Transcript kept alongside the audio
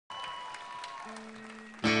I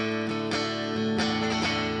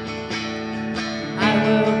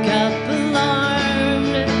woke up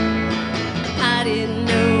alarmed. I didn't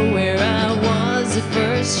know where I was at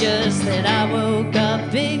first, just that I woke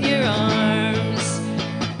up in your arms.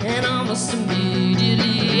 And almost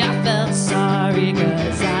immediately I felt sorry,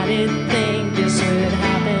 'cause I didn't think this would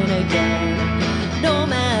happen again. No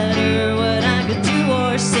matter what I could do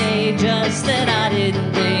or say, just that I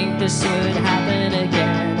didn't think this would happen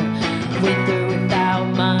again. With or without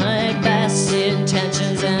my best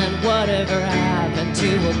intentions, and whatever happened to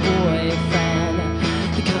a boyfriend,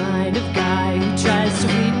 the kind of guy who tries to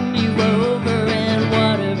win you over. And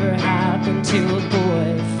whatever happened to a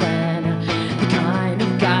boyfriend, the kind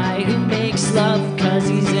of guy who makes love 'cause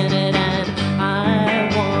he's in it. And I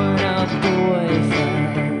want a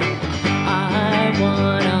boyfriend, I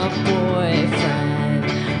want a boyfriend,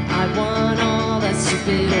 I want all that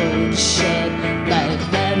stupid old shit, like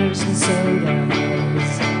letters and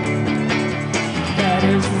sodas,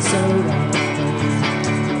 letters and sodas.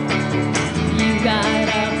 You got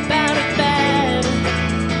up out of bed,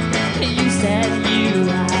 you said you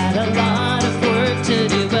had a lot of work to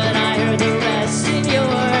do, but I heard the rest in your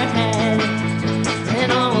head.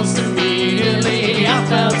 And almost immediately I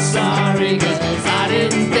felt sorry, 'cause I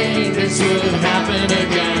didn't think this would happen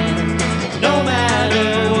again. No matter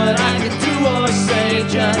what I could do or say,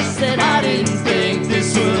 just that I didn't think this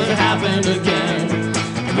would happen again.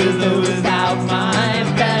 With or without my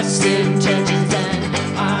best intentions. And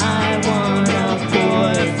I want a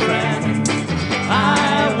boyfriend,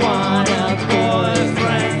 I want a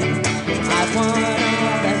boyfriend, I want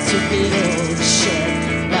all that stupid old shit,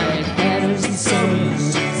 like letters and sodas,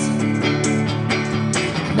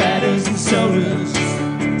 letters and sodas.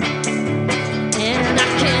 And I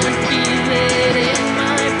can feel it in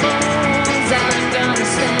my bones. I'm gonna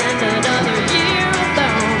spend another year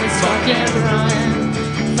alone. It's fucking run,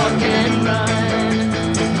 fucking run.